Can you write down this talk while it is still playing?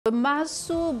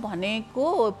मासु भनेको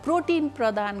प्रोटिन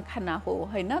प्रधान खाना हो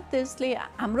हैन। त्यसले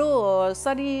हाम्रो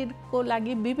शरीरको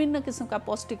लागि विभिन्न किसिमका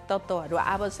पौष्टिक तत्त्वहरू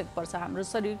आवश्यक पर्छ हाम्रो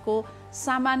शरीरको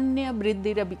सामान्य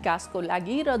वृद्धि र विकासको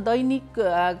लागि र दैनिक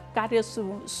कार्य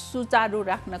सुचारू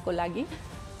राख्नको लागि।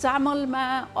 चामलमा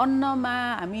अन्नमा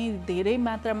हामी धेरै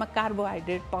मात्रामा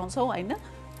कार्बोहाइड्रेट पाउँछौँ हैन।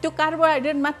 त्यो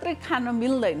कार्बोहाइड्रेट मात्रै खान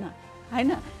मिल्दैन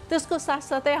हैन। त्यसको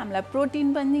साथसाथै हामीलाई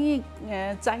प्रोटिन पनि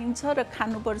चाहिन्छ र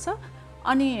खानुपर्छ।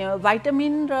 अनि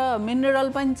भाइटामिन र मिनरल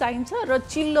पनि चाहिन्छ र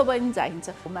चिल्लो पनि चाहिन्छ।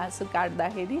 मासु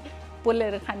काट्दाखेरि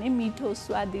पोलेर खाने मिठो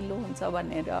स्वादिलो हुन्छ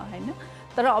भनेर हैन।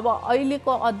 तर अब अहिलेको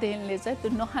अध्ययनले चाहिँ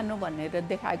त्यो नखानु भनेर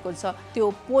देखाएको छ। त्यो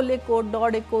पोलेको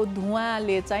डढेको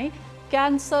धुवाँले चाहिँ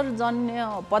क्यान्सर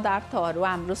जन्य पदार्थहरू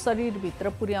हाम्रो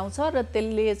शरीरभित्र पुर्याउँछ र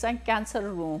त्यसले चाहिँ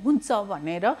क्यान्सर हुन्छ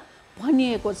भनेर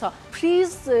भनिएको छ।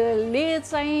 फ्रिजले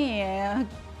चाहिँ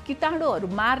कीटाणुहरू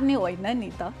मार्ने होइन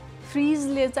नि त।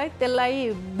 फ्रिजले चाहिँ त्यसलाई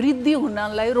वृद्धि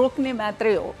हुनलाई रोक्ने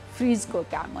मात्रै हो फ्रिजको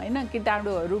काम हैन।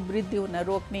 कीटाणुहरू वृद्धि हुन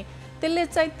रोक्ने त्यसले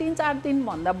चाहिँ 3-4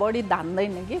 दिनभन्दा बढी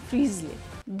धान्दैन कि फ्रिजले।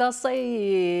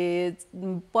 दसैँ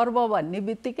पर्व भन्ने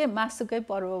बित्तिकै मासुकै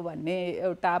पर्व भन्ने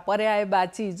एउटा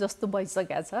पर्यायवाची जस्तो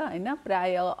भइसकेको छ हैन।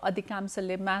 प्राय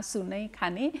अधिकांशले मासु नै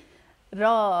खाने र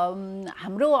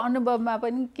हाम्रो अनुभवमा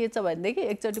पनि के छ भनेदेखि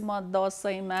एकचोटि म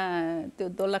दसैँमा त्यो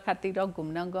दोलखातिर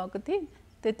घुम्न गएको थिएँ।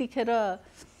 त्यतिखेर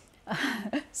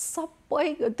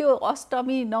सबै त्यो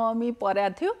अष्टमी नवमी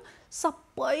परेको थियो।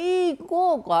 सबैको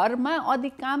घरमा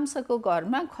अधिकांशको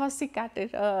घरमा खसी काटेर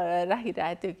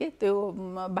राखिरहेको थियो कि त्यो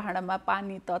भाँडामा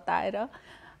पानी तताएर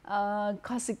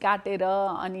खसी काटेर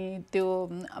अनि त्यो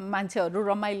मान्छेहरू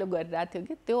रमाइलो गरिरहेको थियो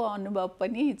कि त्यो अनुभव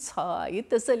पनि छ है।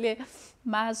 त्यसैले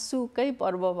मासुकै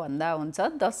पर्व भन्दा हुन्छ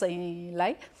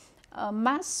दसैँलाई।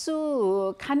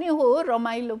 मासु खाने हो,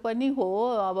 रमाइलो पनि हो।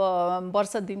 अब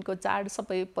वर्ष दिनको चाड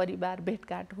सबै परिवार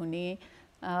भेटघाट हुने,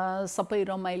 सबै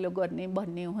रमाइलो गर्ने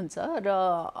भन्ने हुन्छ। र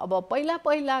अब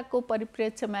पहिलाको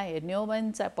परिप्रेक्ष्यमा हेर्ने हो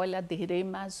भने चाहिँ पहिला धेरै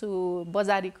मासु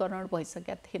बजारीकरण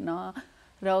भइसकेको थिएन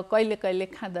र कहिले कहिले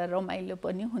खाँदा रमाइलो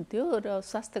पनि हुन्थ्यो र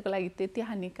स्वास्थ्यको लागि त्यति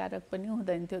हानिकारक पनि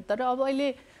हुँदैन थियो। तर अब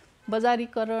अहिले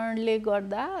बजारीकरणले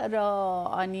गर्दा र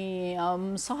अनि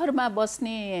सहरमा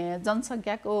बस्ने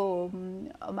जनसङ्ख्याको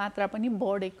मात्रा पनि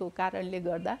बढेको कारणले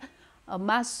गर्दा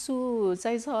मासु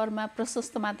चाहिँ सहरमा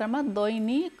प्रशस्त मात्रामा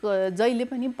दैनिक जहिले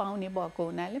पनि पाउने भएको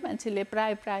हुनाले मान्छेले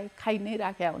प्राय खाइ नै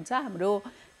राखेको हुन्छ। हाम्रो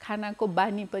खानाको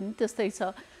बानी पनि त्यस्तै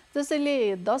छ।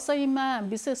 त्यसैले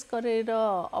दसैँमा विशेष गरेर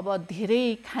अब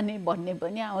धेरै खाने भन्ने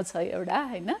पनि आउँछ एउटा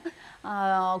हैन।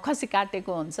 खसी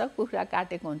काटेको हुन्छ, कुखुरा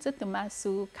काटेको हुन्छ, त्यो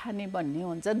मासु खाने भन्ने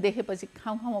हुन्छ। देखेपछि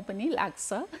खाउँ पनि लाग्छ।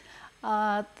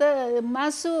 त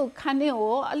मासु खाने हो,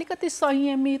 अलिकति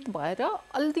संयमित भएर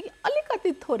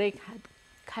अलिकति थोरै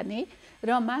खाने र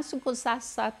मासुको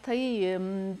साथसाथै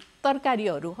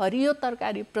तरकारीहरू, हरियो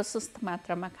तरकारी प्रशस्त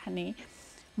मात्रामा खाने,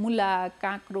 मुला,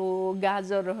 काँक्रो,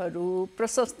 गाजरहरू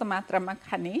प्रशस्त मात्रामा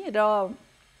खाने। र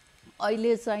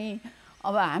अहिले चाहिँ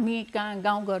अब हामी कहाँ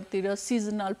गाउँघरतिर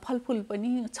सिजनल फलफुल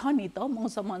पनि छ नि त।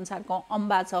 मौसम अनुसारको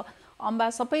अम्बा छ। अम्बा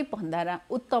सबैभन्दा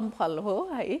उत्तम फल हो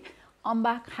है।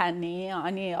 अम्बा खाने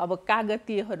अनि अब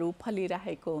कागतीहरू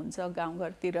फलिरहेको हुन्छ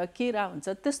गाउँघरतिर, केरा हुन्छ,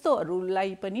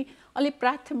 त्यस्तोहरूलाई पनि अलिक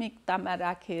प्राथमिकतामा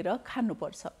राखेर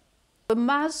खानुपर्छ।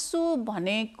 मासु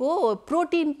भनेको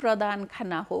प्रोटिन प्रधान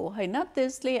खाना हो हैन।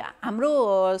 त्यसले हाम्रो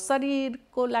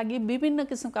शरीरको लागि विभिन्न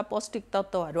किसिमका पौष्टिक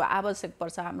तत्त्वहरू आवश्यक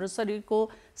पर्छ हाम्रो शरीरको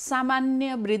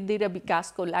सामान्य वृद्धि र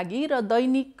विकासको लागि र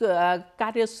दैनिक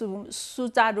कार्य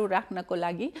सुचारू राख्नको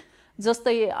लागि।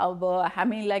 जस्तै अब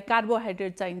हामीलाई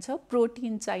कार्बोहाइड्रेट चाहिन्छ,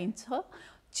 प्रोटिन चाहिन्छ,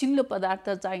 चिल्लो पदार्थ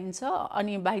चाहिन्छ,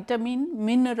 अनि भाइटामिन,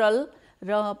 मिनरल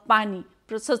र पानी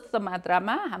प्रशस्त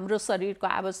मात्रामा हाम्रो शरीरको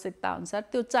आवश्यकता अनुसार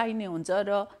त्यो चाहिने हुन्छ।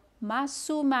 र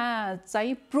मासुमा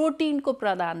चाहिँ प्रोटिनको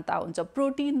प्रधानता हुन्छ।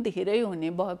 प्रोटिन धेरै हुने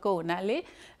भएको हुनाले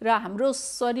र हाम्रो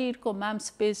शरीरको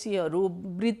मांसपेशीहरू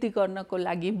वृद्धि गर्नको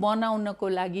लागि, बनाउनको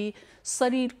लागि,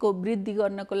 शरीरको वृद्धि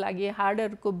गर्नको लागि,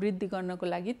 हाडहरूको वृद्धि गर्नको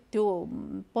लागि त्यो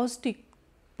पौष्टिक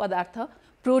पदार्थ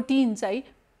प्रोटिन चाहिँ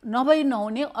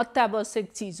नहुने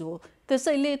अत्यावश्यक चिज हो।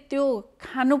 त्यसैले त्यो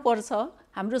खानुपर्छ,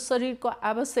 हाम्रो शरीरको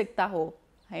आवश्यकता हो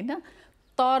हैन।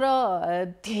 तर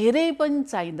धेरै पनि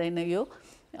चाहिँदैन यो।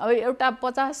 अब एउटा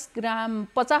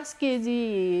 50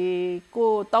 केजीको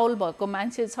तौल भएको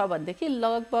मान्छे छ भनेदेखि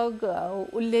लगभग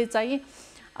उसले चाहिँ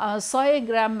 100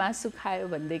 ग्राम मासु खायो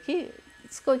भनेदेखि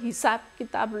यसको हिसाब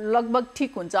किताब लगभग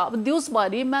ठिक हुन्छ। अब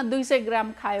दिउँसभरिमा 200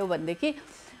 ग्राम खायो भनेदेखि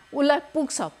उसलाई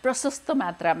पुग्छ प्रशस्त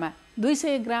मात्रामा।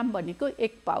 200 ग्राम भनेको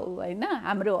 1 पाउ हैन।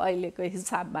 हाम्रो अहिलेको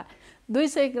हिसाबमा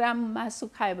 200 ग्राम मासु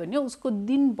खायो भने उसको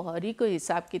दिनभरिको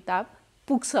हिसाब किताब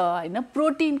पुग्छ हैन।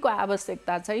 प्रोटिनको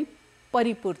आवश्यकता चाहिँ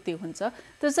परिपूर्ति हुन्छ।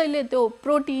 त्यसैले त्यो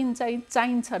प्रोटिन चाहिँ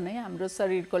चाहिन्छ नै हाम्रो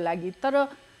शरीरको लागि। तर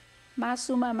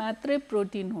मासुमा मात्रै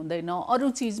प्रोटिन हुँदैन, अरू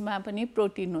चिजमा पनि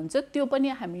प्रोटिन हुन्छ, त्यो पनि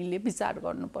हामीले विचार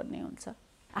गर्नुपर्ने हुन्छ।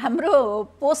 हाम्रो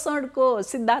पोषणको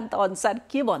सिद्धान्त अनुसार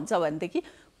के भन्छ भनेदेखि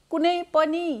कुनै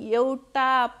पनि एउटा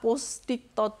पौष्टिक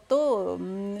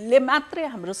तत्त्वले मात्रै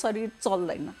हाम्रो शरीर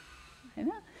चल्दैन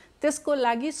हैन। त्यसको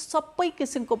लागि सबै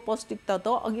किसिमको पौष्टिक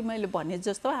तत्त्व, अघि मैले भने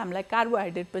जस्तो हामीलाई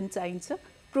कार्बोहाइड्रेट पनि चाहिन्छ,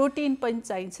 प्रोटिन पनि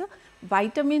चाहिन्छ,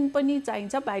 भाइटामिन पनि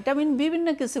चाहिन्छ। भाइटामिन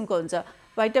विभिन्न किसिमको हुन्छ,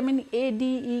 भाइटामिन ए,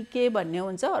 डी, ई, के भन्ने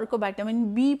हुन्छ, अर्को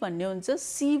भाइटामिन बी भन्ने हुन्छ,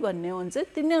 सी भन्ने हुन्छ।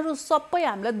 तिनीहरू सबै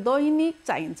हामीलाई दैनिक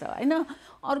चाहिन्छ हैन।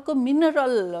 अर्को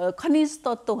मिनरल खनिज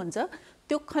तत्त्व हुन्छ,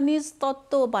 त्यो खनिज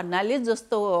तत्त्व भन्नाले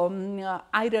जस्तो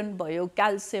आइरन भयो,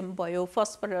 क्याल्सियम भयो,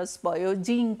 फस्फरस भयो,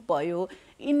 जिङ्क भयो,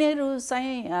 यिनीहरू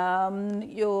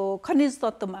चाहिँ यो खनिज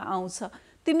तत्त्वमा आउँछ।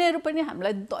 तिनीहरू पनि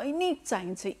हामीलाई दैनिक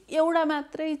चाहिन्छ। एउटा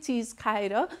मात्रै चिज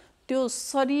खाएर त्यो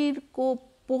शरीरको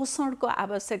पोषणको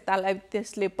आवश्यकतालाई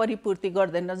त्यसले परिपूर्ति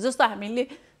गर्दैन। जस्तो हामीले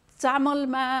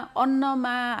चामलमा,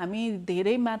 अन्नमा हामी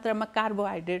धेरै मात्रामा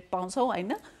कार्बोहाइड्रेट पाउँछौँ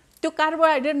हैन। त्यो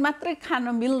कार्बोहाइड्रेट मात्रै खान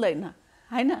मिल्दैन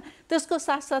हैन। त्यसको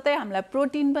साथसाथै हामीलाई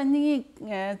प्रोटिन पनि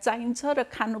चाहिन्छ र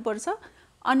खानुपर्छ,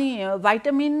 अनि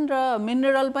भाइटामिन र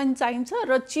मिनरल पनि चाहिन्छ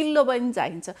र चिल्लो पनि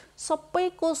चाहिन्छ।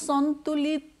 सबैको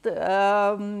सन्तुलित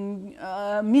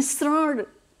मिश्रण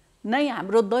नै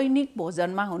हाम्रो दैनिक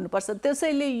भोजनमा हुनुपर्छ।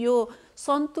 त्यसैले यो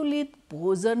सन्तुलित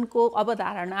भोजनको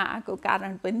अवधारणा आएको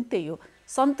कारण पनि त्यही हो।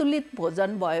 सन्तुलित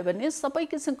भोजन भयो भने सबै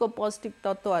किसिमको पौष्टिक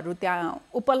तत्त्वहरू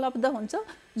त्यहाँ उपलब्ध हुन्छ,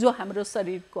 जो हाम्रो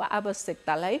शरीरको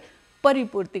आवश्यकतालाई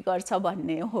परिपूर्ति गर्छ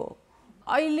भन्ने हो।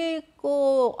 अहिलेको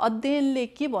अध्ययनले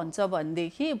के भन्छ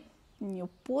भनेदेखि यो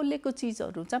पोलेको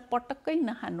चिजहरू चाहिँ पटक्कै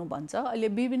नखानु भन्छ। अहिले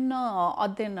विभिन्न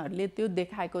अध्ययनहरूले त्यो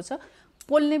देखाएको छ।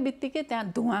 पोल्ने बित्तिकै त्यहाँ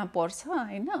धुवाँ पर्छ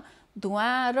हैन।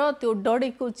 धुवाँ र त्यो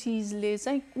डढेको चिजले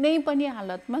चाहिँ कुनै पनि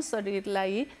हालतमा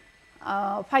शरीरलाई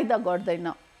फाइदा गर्दैन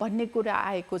भन्ने कुरा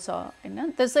आएको छ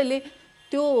हैन। त्यसैले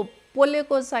त्यो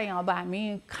पोलेको चाहिँ अब हामी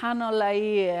खानलाई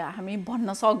हामी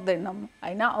भन्न सक्दैनौँ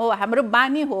हैन। हाम्रो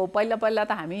बानी हो, पहिला पहिला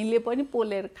त हामीले पनि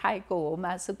पोलेर खाएको हो,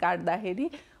 मासु काट्दाखेरि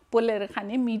पोलेर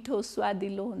खाने मिठो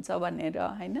स्वादिलो हुन्छ भनेर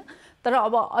हैन। तर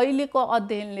अब अहिलेको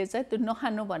अध्ययनले चाहिँ त्यो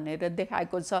नखानु भनेर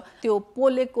देखाएको छ। त्यो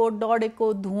पोलेको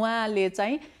डढेको धुवाँले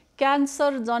चाहिँ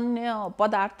क्यान्सरजन्य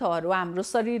पदार्थहरू हाम्रो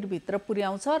शरीरभित्र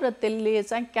पुर्याउँछ र त्यसले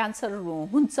चाहिँ क्यान्सर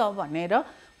हुन्छ भनेर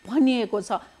भनिएको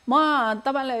छ। म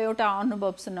तपाईलाई एउटा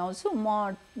अनुभव सुनाउँछु।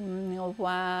 म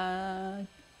वहाँ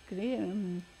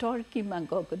टर्कीमा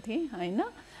गएको थिएँ हैन।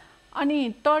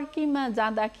 अनि टर्कीमा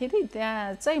जाँदाखेरि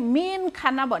त्यहाँ चाहिँ मेन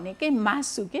खाना भनेकै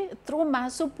मासु के, यत्रो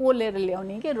मासु पोलेर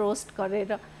ल्याउने के, रोस्ट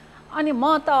गरेर। अनि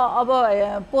म त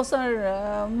अब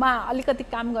पोषणमा अलिकति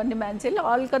काम गर्ने मान्छेले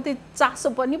अलिकति चासो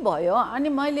पनि भयो। अनि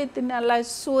मैले तिनीहरूलाई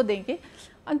सोधेँ कि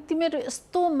अनि तिमीहरू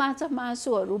यस्तो माछा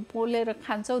मासुहरू पोलेर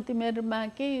खान्छौ, तिमीहरूमा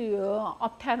केही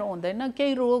अप्ठ्यारो हुँदैन,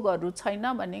 केही रोगहरू छैन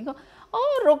भनेको।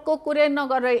 रोगको कुरै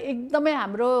नगरेर एकदमै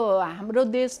हाम्रो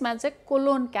देशमा चाहिँ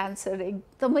कोलोन क्यान्सर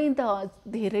एकदमै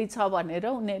धेरै छ भनेर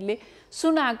उनीहरूले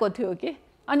सुनाएको थियो कि।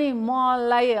 अनि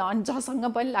मलाई झसङ्ग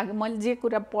पनि लाग्यो। मैले जे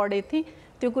कुरा पढेको थिएँ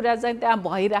त्यो कुरा चाहिँ त्यहाँ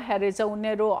भइरहेको रहेछ।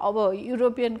 उनीहरू अब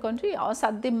युरोपियन कन्ट्री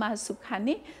असाध्यै मासु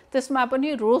खाने, त्यसमा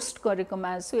पनि रोस्ट गरेको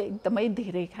मासु एकदमै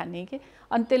धेरै खाने कि।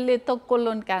 अनि त्यसले त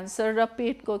कोलोन क्यान्सर र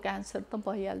पेटको क्यान्सर त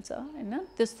भइहाल्छ हैन।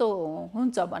 त्यस्तो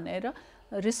हुन्छ भनेर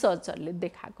रिसर्चहरूले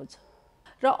देखाएको छ।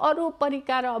 र अरू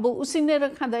परिकार अब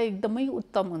उसिनेर खाँदा एकदमै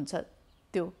उत्तम हुन्छ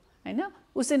त्यो हैन।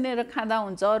 उसिनेर खाँदा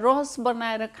हुन्छ, रस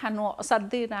बनाएर खानु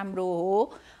असाध्यै राम्रो हो।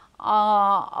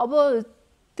 अब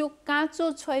त्यो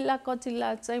काँचो छोइला कचिला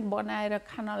चाहिँ बनाएर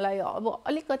खानलाई अब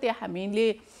अलिकति हामीले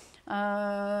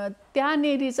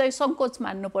त्यहाँनेरि चाहिँ सङ्कोच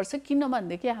मान्नुपर्छ।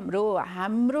 किनभनेदेखि हाम्रो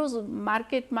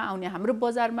मार्केटमा आउने, हाम्रो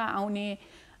बजारमा आउने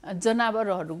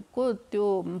जनावरहरूको त्यो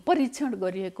परीक्षण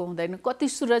गरिएको हुँदैन, कति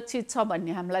सुरक्षित छ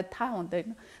भन्ने हामीलाई थाहा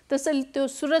हुँदैन। त्यसैले त्यो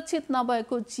सुरक्षित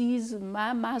नभएको चिजमा,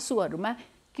 मासुहरूमा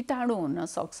कीटाणु हुन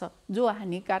सक्छ, जो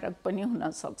हानिकारक पनि हुन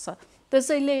सक्छ।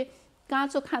 त्यसैले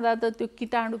काँचो खाँदा त त्यो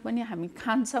कीटाणु पनि हामी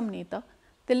खान्छौँ नि त,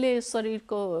 त्यसले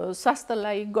शरीरको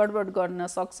स्वास्थ्यलाई गडबड गर्न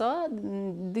सक्छ,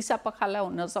 दिशा पखाला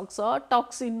हुन सक्छ,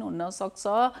 टक्सिन हुन सक्छ,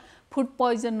 फुड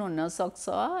पोइजन हुन सक्छ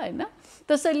हैन।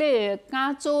 त्यसैले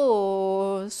काँचो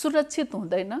सुरक्षित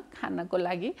हुँदैन खानको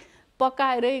लागि,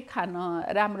 पकाएरै खान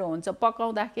राम्रो हुन्छ।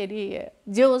 पकाउँदाखेरि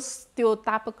जे होस् त्यो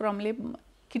तापक्रमले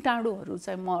कीटाणुहरू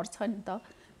चाहिँ मर्छ नि त।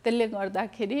 त्यसले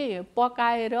गर्दाखेरि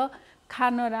पकाएर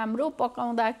खान राम्रो,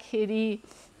 पकाउँदाखेरि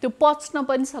त्यो पच्न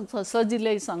पनि सक्छ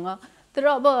सजिलैसँग। तर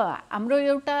अब हाम्रो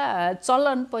एउटा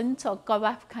चलन पनि छ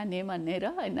कबाब खाने भनेर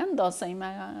हैन। दसैँमा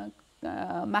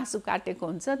मासु काटेको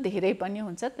हुन्छ, धेरै पनि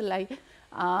हुन्छ। त्यसलाई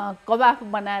कबाब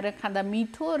बनाएर खाँदा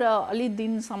मिठो र अलि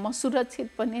दिनसम्म सुरक्षित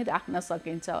पनि राख्न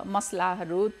सकिन्छ,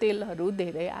 मसलाहरू तेलहरू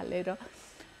धेरै हालेर।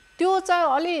 त्यो चाहिँ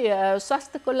अलि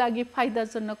स्वास्थ्यको लागि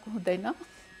फाइदाजनक हुँदैन,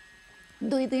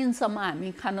 2 दिनसम्म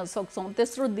हामी खान सक्छौँ।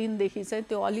 तेस्रो दिनदेखि चाहिँ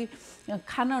त्यो अलि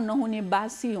खान नहुने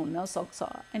बासी हुनसक्छ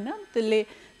होइन। त्यसले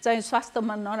चाहिँ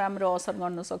स्वास्थ्यमा नराम्रो असर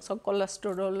गर्न सक्छ,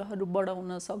 कोलेस्टेरोलहरू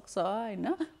बढाउन सक्छ होइन,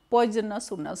 पोइजनस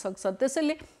हुनसक्छ।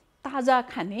 त्यसैले ताजा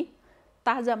खाने,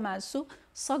 ताजा मासु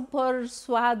सकभर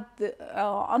स्वाद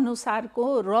अनुसारको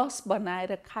रस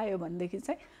बनाएर खायो भनेदेखि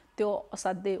चाहिँ त्यो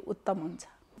असाध्यै उत्तम हुन्छ।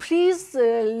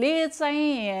 फ्रिजले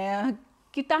चाहिँ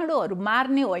कीटाणुहरू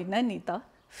मार्ने होइन नि त,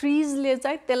 फ्रिजले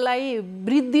चाहिँ त्यसलाई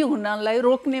वृद्धि हुनलाई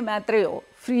रोक्ने मात्रै हो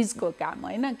फ्रिजको काम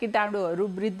होइन, कीटाणुहरू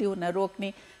वृद्धि हुन रोक्ने।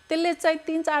 त्यसले चाहिँ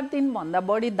 3-4 दिनभन्दा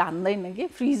बढी धान्दैन कि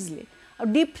फ्रिजले। अब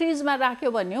डिप फ्रिजमा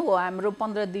राख्यो भने हो हाम्रो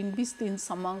 15 दिन 20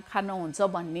 दिनसम्म खानु हुन्छ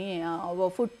भन्ने अब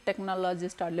फुड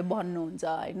टेक्नोलोजिस्टहरूले भन्नुहुन्छ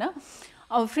होइन।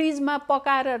 अब फ्रिजमा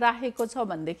पकाएर राखेको छ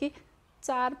भनेदेखि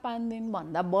 4-5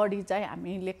 दिनभन्दा बढी चाहिँ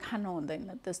हामीले खानु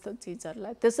हुँदैन त्यस्तो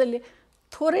चिजहरूलाई। त्यसैले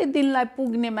थोरै दिनलाई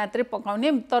पुग्ने मात्रै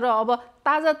पकाउने, तर अब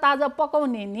ताजा ताजा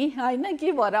पकाउने नि होइन।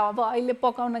 के भएर अब अहिले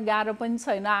पकाउन गाह्रो पनि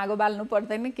छैन, आगो बाल्नु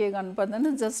पर्दैन, के गर्नु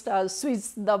पर्दैन, जस्ट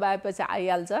स्विच दबाएपछि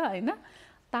आइहाल्छ होइन।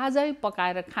 ताजै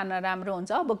पकाएर खान राम्रो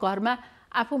हुन्छ। अब घरमा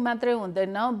आफू मात्रै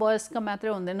हुँदैन, वयस्क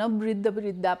मात्रै हुँदैन,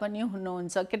 वृद्धा पनि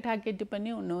हुनुहुन्छ, केटाकेटी पनि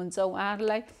हुनुहुन्छ,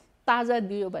 उहाँहरूलाई ताजा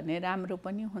दियो भने राम्रो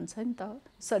पनि हुन्छ नि त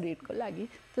शरीरको लागि।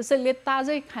 त्यसैले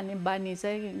ताजै खाने बानी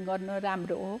चाहिँ गर्नु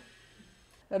राम्रो हो।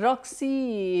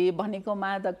 रक्सी भनेको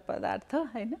मादक पदार्थ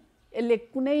होइन, यसले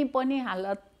कुनै पनि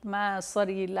हालतमा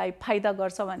शरीरलाई फाइदा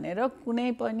गर्छ भनेर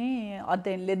कुनै पनि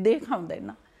अध्ययनले देखाउँदैन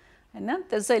होइन।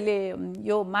 त्यसैले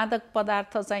यो मादक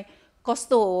पदार्थ चाहिँ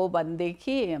कस्तो हो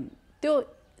भनेदेखि त्यो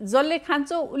जसले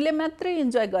खान्छ उसले मात्रै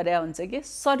इन्जोय गरे हुन्छ कि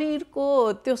शरीरको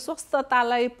त्यो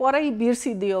स्वस्थतालाई परै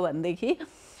बिर्सिदियो भनेदेखि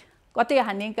कति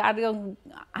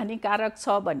हानिकारक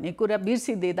छ भन्ने कुरा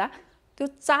बिर्सिदिँदा त्यो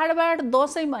चाडबाड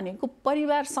दसैँ भनेको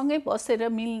परिवारसँगै बसेर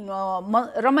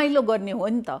रमाइलो गर्ने हो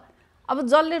नि त। अब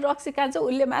जसले रक्सी खान्छ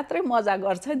उसले मात्रै मजा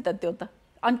गर्छ नि त त्यो त।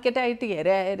 अनि केटाकेटी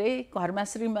हेरे घरमा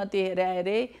श्रीमती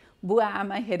हेरे बुवा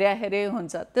आमा हेरे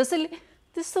हुन्छ। त्यसैले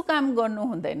त्यस्तो काम गर्नु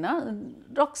हुँदैन।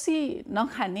 रक्सी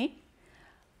नखाने,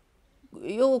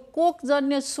 यो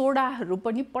कोकजन्य सोडाहरू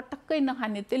पनि पटक्कै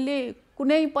नखाने, त्यसले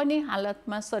कुनै पनि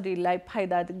हालतमा शरीरलाई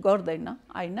फाइदा गर्दैन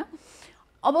होइन।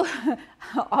 अब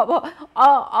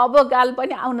गाल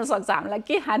पनि आउन सक्छ हामीलाई,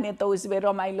 के खाने त उसले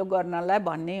रमाइलो गर्नलाई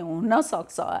भन्ने हुन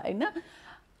सक्छ होइन।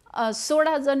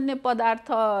 सोडाजन्य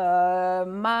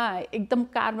पदार्थमा एकदम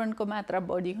कार्बनको मात्रा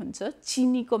बढी हुन्छ,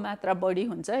 चिनीको मात्रा बढी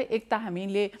हुन्छ। एक त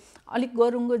हामीले अलिक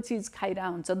गरुङ्गो चिज खाइरह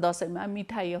हुन्छ दसैँमा,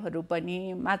 मिठाईहरू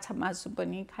पनि माछा मासु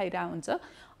पनि खाइरह हुन्छ,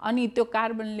 अनि त्यो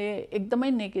कार्बनले एकदमै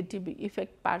नेगेटिभ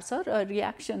इफेक्ट पार्छ र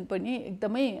रियाक्सन पनि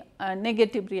एकदमै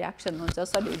नेगेटिभ रियाक्सन हुन्छ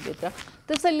शरीरभित्र।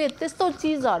 त्यसैले त्यस्तो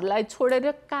चिजहरूलाई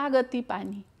छोडेर कागती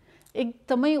पानी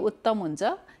एकदमै उत्तम हुन्छ।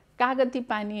 कागती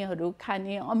पानीहरू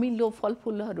खाने, अमिलो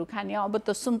फलफुलहरू खाने, अब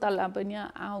त सुन्तला पनि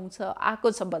आएको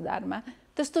छ बजारमा,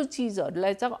 त्यस्तो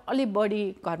चिजहरूलाई चाहिँ अलि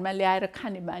बढी घरमा ल्याएर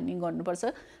खाने बानी गर्नुपर्छ,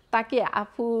 ताकि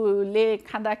आफूले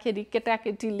खाँदाखेरि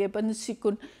केटाकेटीले पनि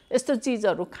सिकुन् यस्तो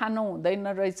चिजहरू खानु हुँदैन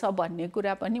रहेछ भन्ने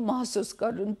कुरा पनि महसुस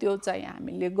गरून्। त्यो चाहिँ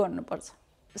हामीले गर्नुपर्छ।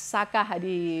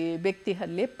 शाकाहारी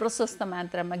व्यक्तिहरूले प्रशस्त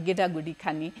मात्रामा गेडागुडी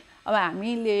खाने, अब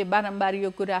हामीले बारम्बार यो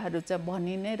कुराहरू चाहिँ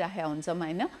भनि नै राखेका हुन्छौँ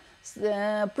होइन।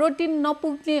 प्रोटिन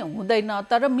नपुग्ने हुँदैन,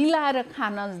 तर मिलाएर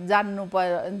खान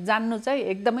जान्नु चाहिँ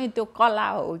एकदमै त्यो कला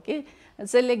हो कि।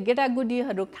 त्यसैले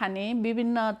गेडागुडीहरू खाने,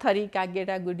 विभिन्न थरीका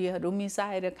गेडागुडीहरू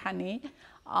मिसाएर खाने,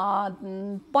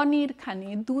 पनिर खाने,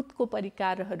 दुधको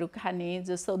परिकारहरू खाने,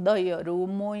 जस्तो दहीहरू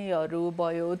मोहीहरू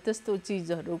भयो, त्यस्तो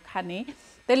चिजहरू खाने,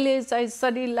 त्यसले चाहिँ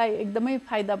शरीरलाई एकदमै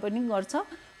फाइदा पनि गर्छ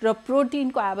र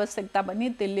प्रोटिनको आवश्यकता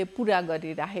पनि त्यसले पुरा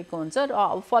गरिराखेको हुन्छ। र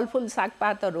फलफुल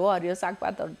सागपातहरू, हरियो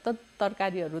सागपातहरू त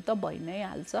तरकारीहरू त भइ नै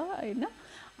हाल्छ होइन।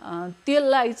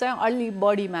 त्यसलाई चाहिँ अलि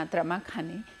बढी मात्रामा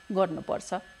खाने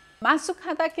गर्नुपर्छ। मासु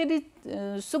खाँदाखेरि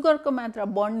सुगरको मात्रा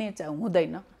बढ्ने चाहिँ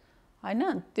हुँदैन होइन,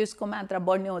 त्यसको मात्रा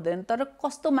बढ्ने हुँदैन, तर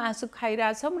कस्तो मासु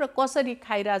खाइरहेछौँ र कसरी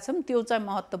खाइरहेछौँ त्यो चाहिँ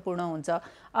महत्त्वपूर्ण हुन्छ।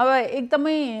 अब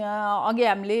एकदमै अघि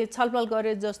हामीले छलफल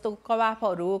गरे जस्तो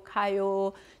कबाबहरू खायो,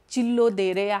 चिल्लो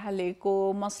धेरै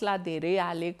हालेको, मसला धेरै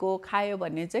हालेको खायो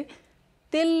भने चाहिँ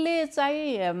त्यसले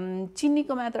चाहिँ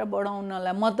चिनीको मात्रा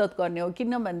बढाउनलाई मद्दत गर्ने हो,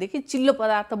 किनभनेदेखि चिल्लो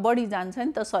पदार्थ बढी जान्छ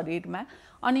नि त शरीरमा,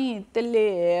 अनि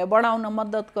त्यसले बढाउन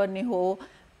मद्दत गर्ने हो।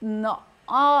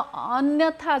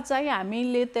 अन्यथा चाहिँ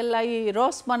हामीले त्यसलाई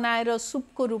रस बनाएर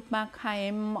सुपको रूपमा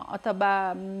खायौँ अथवा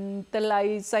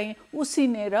त्यसलाई चाहिँ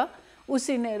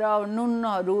उसिनेर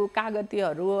नुनहरू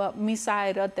कागतीहरू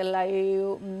मिसाएर त्यसलाई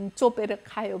चोपेर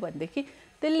खायो भनेदेखि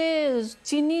त्यसले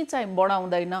चिनी चाहिँ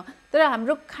बढाउँदैन। तर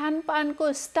हाम्रो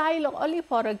खानपानको स्टाइल अलि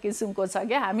फरक किसिमको छ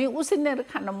क्या। हामी उसिनेर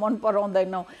खान मन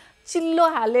पराउँदैनौँ, चिल्लो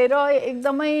हालेर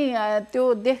एकदमै त्यो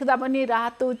देख्दा पनि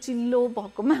रातो चिल्लो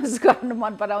भएको मासु गर्न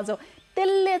मन पराउँछौँ।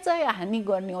 त्यसले चाहिँ हानि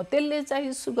गर्ने हो, त्यसले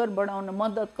चाहिँ सुगर बढाउन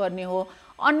मद्दत गर्ने हो।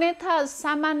 अन्यथा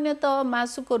सामान्यतः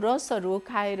मासुको रसहरू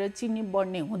खाएर चिनी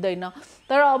बढ्ने हुँदैन।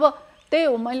 तर अब त्यही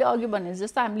हो, मैले अघि भने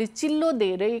जस्तो हामीले चिल्लो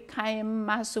धेरै खायौँ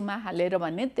मासुमा हालेर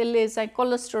भने त्यसले चाहिँ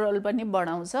कोलेस्टेरोल पनि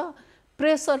बढाउँछ,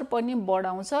 प्रेसर पनि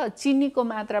बढाउँछ, चिनीको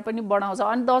मात्रा पनि बढाउँछ।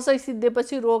 अनि दसैँ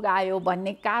सिद्धिएपछि रोग आयो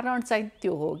भन्ने कारण चाहिँ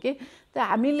त्यो हो कि। त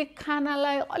हामीले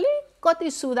खानालाई अलिकति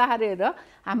सुधारेर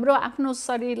हाम्रो आफ्नो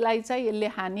शरीरलाई चाहिँ यसले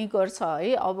हानि गर्छ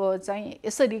है। अब चाहिँ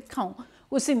यसरी खाउँ,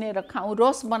 उसिनेर खाउँ,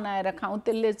 रस बनाएर खाउँ,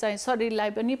 त्यसले चाहिँ शरीरलाई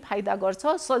पनि फाइदा गर्छ,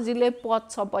 सजिलै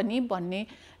पच्छ पनि भन्ने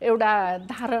एउटा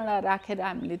धारणा राखेर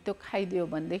हामीले त्यो खाइदियो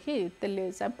भनेदेखि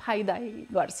त्यसले चाहिँ फाइदा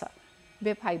गर्छ,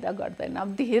 बेफाइदा गर्दैन।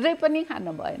 अब धेरै पनि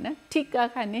खानु भएन, ठिक्क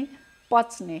खाने,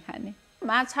 पच्ने खाने।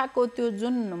 माछाको त्यो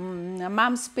जुन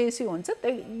मांसपेशी हुन्छ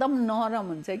त्यो एकदम नरम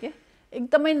हुन्छ क्या,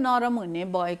 एकदमै नरम हुने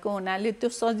भएको हुनाले त्यो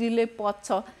सजिलै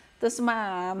पच्छ। त्यसमा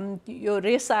यो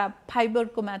रेसा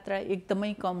फाइबरको मात्रा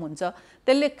एकदमै कम हुन्छ,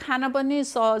 त्यसले खान पनि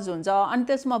सहज हुन्छ। अनि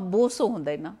त्यसमा बोसो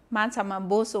हुँदैन, माछामा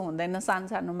बोसो हुँदैन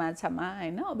सानो माछामा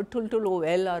होइन। अब ठुल्ठुलो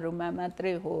व्हेलहरूमा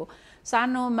मात्रै हो,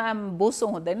 सानोमा बोसो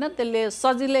हुँदैन, त्यसले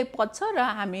सजिलै पच्छ र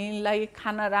हामीलाई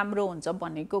खान राम्रो हुन्छ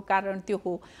भनेको कारण त्यो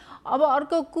हो। अब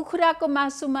अर्को कुखुराको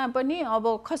मासुमा पनि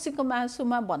अब खसीको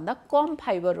मासुमा भन्दा कम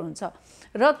फाइबर हुन्छ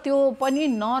र त्यो पनि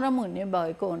नरम हुने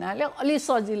भएको हुनाले अलि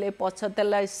सजिलै पच्छ।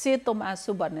 त्यसलाई सेतो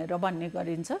मासु भनेर भन्ने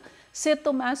गरिन्छ।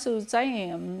 सेतो मासु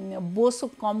चाहिँ बोसो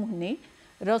कम हुने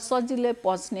र सजिलै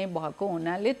पच्ने भएको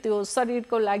हुनाले त्यो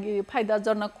शरीरको लागि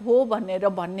फाइदाजनक हो भनेर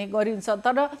भन्ने गरिन्छ।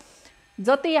 तर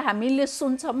जति हामीले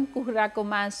सुन्छौँ कुखुराको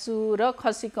मासु र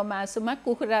खसीको मासुमा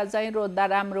कुखुरा चाहिँ रोज्दा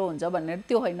राम्रो हुन्छ भनेर,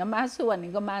 त्यो होइन। मासु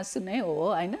भनेको मासु नै हो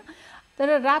होइन।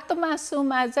 तर रातो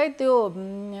मासुमा चाहिँ त्यो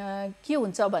के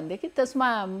हुन्छ भनेदेखि त्यसमा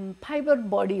फाइबर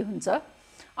बढी हुन्छ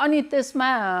अनि त्यसमा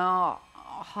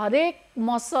हरेक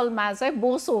मसलमा चाहिँ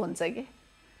बोसो हुन्छ कि।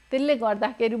 त्यसले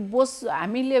गर्दाखेरि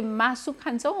हामीले मासु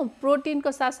खान्छौँ,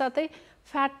 प्रोटिनको साथसाथै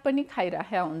फ्याट पनि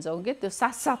खाइराखेका हुन्छौँ कि त्यो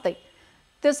साथसाथै।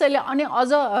 त्यसैले अनि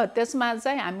अझ त्यसमा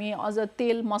चाहिँ हामी अझ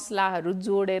तेल मसलाहरू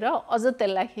जोडेर अझ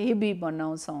त्यसलाई हेभी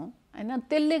बनाउँछौँ होइन।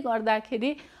 त्यसले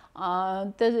गर्दाखेरि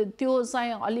त्यो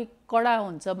चाहिँ अलिक कडा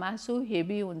हुन्छ मासु,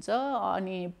 हेभी हुन्छ।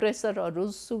 अनि प्रेसरहरू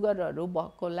सुगरहरू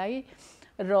भएकोलाई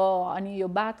र अनि यो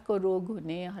बातको रोग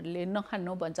हुनेहरूले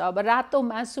नखानु भन्छ। अब रातो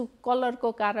मासु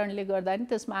कलरको कारणले गर्दा नि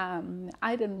त्यसमा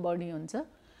आइरन बढी हुन्छ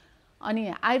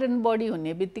अनि आइरन बढी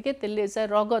हुने बित्तिकै त्यसले चाहिँ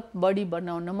रगत बढी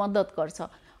बनाउन मद्दत गर्छ।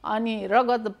 अनि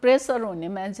रगत प्रेसर हुने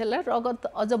मान्छेलाई रगत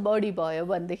अझ बढी भयो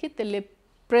भनेदेखि त्यसले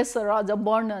प्रेसर अझ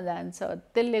बढ्न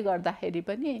जान्छ। त्यसले गर्दाखेरि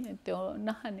पनि त्यो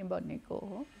नखाने भनेको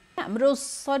हो। हाम्रो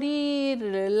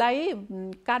शरीरलाई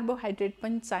कार्बोहाइड्रेट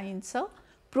पनि चाहिन्छ,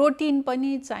 प्रोटिन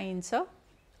पनि चाहिन्छ,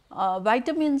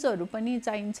 भाइटामिन्सहरू पनि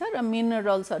चाहिन्छ र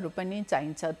मिनरल्सहरू पनि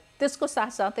चाहिन्छ। त्यसको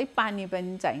साथसाथै पानी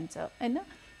पनि चाहिन्छ होइन।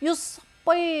 यो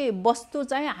सबै वस्तु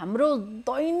चाहिँ हाम्रो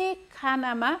दैनिक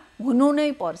खानामा हुनु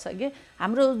नै पर्छ कि।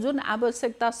 हाम्रो जुन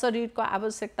आवश्यकता, शरीरको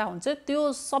आवश्यकता हुन्छ त्यो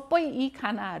सबै यी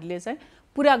खानाहरूले चाहिँ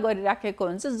पुरा गरिराखेको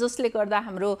हुन्छ, जसले गर्दा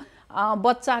हाम्रो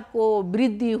बच्चाको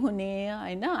वृद्धि हुने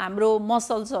होइन, हाम्रो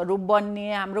मसल्सहरू बन्ने,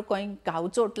 हाम्रो कहीँ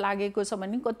घाउचोट लागेको छ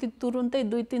भने कति तुरुन्तै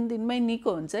 2-3 दिनमै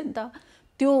निको हुन्छ नि त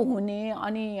त्यो हुने।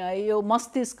 अनि यो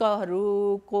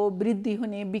मस्तिष्कहरूको वृद्धि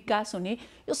हुने, विकास हुने,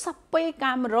 यो सबै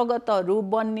काम रगतहरू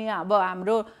बन्ने। अब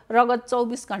हाम्रो रगत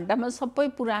 24 घण्टामा सबै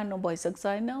पुरानो भइसक्छ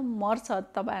होइन,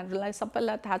 मर्छ, तपाईँहरूलाई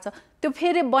सबैलाई थाहा छ। त्यो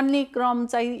फेरि बन्ने क्रम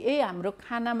चाहिँ हाम्रो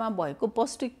खानामा भएको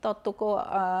पौष्टिक तत्त्वको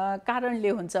कारणले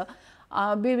हुन्छ।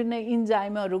 विभिन्न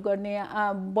इन्जाइमहरू गर्ने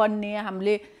बन्ने,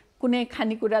 हामीले कुनै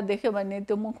खानेकुरा देख्यो भने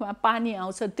त्यो मुखमा पानी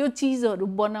आउँछ, त्यो चिजहरू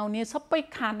बनाउने सबै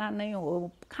खाना नै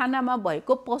हो। खानामा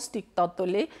भएको पौष्टिक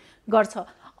तत्त्वले गर्छ।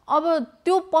 अब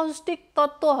त्यो पौष्टिक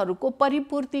तत्त्वहरूको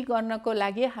परिपूर्ति गर्नको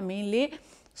लागि हामीले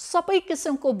सबै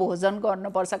किसिमको भोजन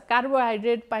गर्नुपर्छ।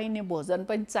 कार्बोहाइड्रेट पाइने भोजन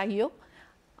पनि चाहियो,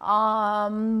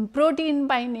 प्रोटिन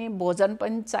पाइने भोजन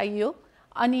पनि चाहियो,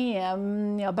 अनि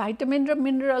भाइटामिन र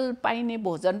मिनरल पाइने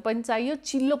भोजन पनि चाहियो,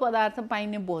 चिल्लो पदार्थ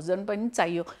पाइने भोजन पनि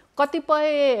चाहियो।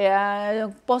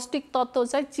 कतिपय पौष्टिक तत्त्व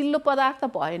चाहिँ चिल्लो पदार्थ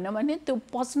भएन भने त्यो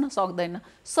पच्न सक्दैन,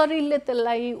 शरीरले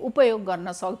त्यसलाई उपयोग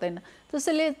गर्न सक्दैन।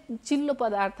 त्यसैले चिल्लो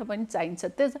पदार्थ पनि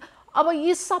चाहिन्छ। अब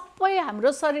यी सबै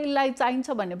हाम्रो शरीरलाई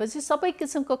चाहिन्छ भनेपछि सबै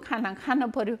किसिमको खाना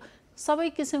खान पर्यो। सबै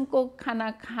किसिमको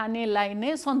खाना खानेलाई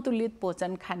नै सन्तुलित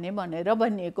भोजन खाने भनेर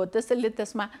भनिएको। त्यसैले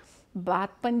त्यसमा भात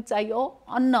पनि चाहियो,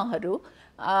 अन्नहरू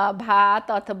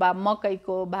भात अथवा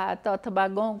मकैको भात अथवा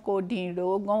गहुँको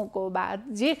ढिँडो, गहुँको भात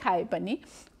जे खाए पनि,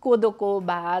 कोदोको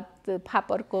भात,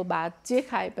 फापरको भात जे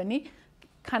खाए पनि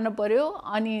खानु पर्यो।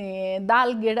 अनि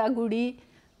दाल गेडागुडी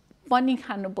पनि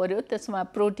खानु पर्यो, त्यसमा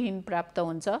प्रोटिन प्राप्त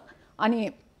हुन्छ। अनि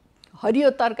हरियो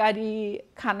तरकारी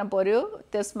खानु पर्यो,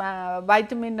 त्यसमा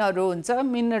भाइटामिनहरू हुन्छ,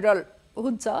 मिनरल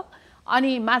हुन्छ।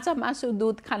 अनि माछा मासु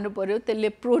दूध खानु पर्यो, त्यसले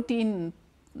प्रोटिन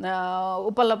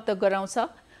उपलब्ध गराउँछ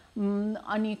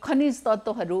अनि खनिज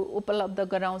तत्त्वहरू उपलब्ध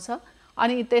गराउँछ।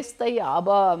 अनि त्यस्तै अब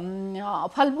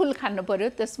फलफुल खानु पर्यो,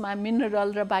 त्यसमा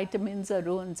मिनरल र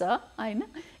भाइटामिन्सहरू हुन्छ हैन।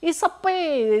 यी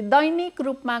सबै दैनिक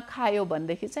रूपमा खायो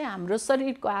भनेदेखि चाहिँ हाम्रो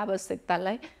शरीरको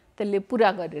आवश्यकतालाई त्यसले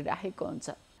पुरा गरिराखेको हुन्छ।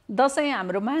 दसैँ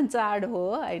हाम्रो महान चाड हो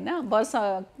हैन,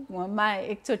 वर्षमा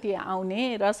एकचोटि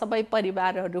आउने र सबै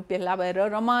परिवारहरू भेला भएर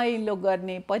रमाइलो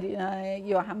गर्ने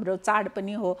यो हाम्रो चाड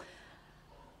पनि हो।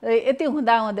 यति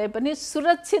हुँदाहुँदै पनि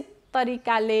सुरक्षित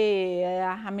तरिकाले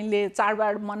हामीले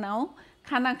चाडबाड मनाऊ।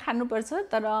 खाना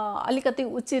खानुपर्छ, तर अलिकति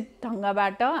उचित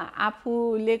ढङ्गबाट।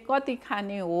 आफूले कति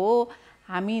खाने हो,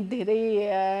 हामी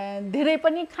धेरै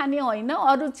पनि खाने होइन,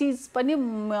 अरू चिज पनि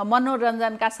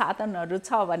मनोरञ्जनका साधनहरू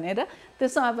छ भनेर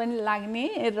त्यसमा पनि लाग्ने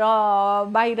र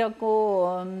बाहिरको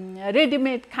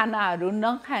रेडिमेड खानाहरू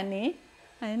नखाने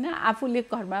हैन। आफूले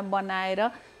घरमा बनाएर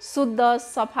शुद्ध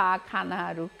सफा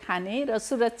खानाहरू खाने र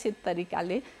सुरक्षित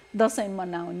तरिकाले दसैँ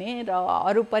मनाउने र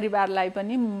अरू परिवारलाई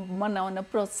पनि मनाउन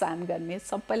प्रोत्साहन गर्ने।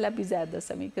 सबैलाई विजया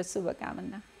दशमीको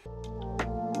शुभकामना।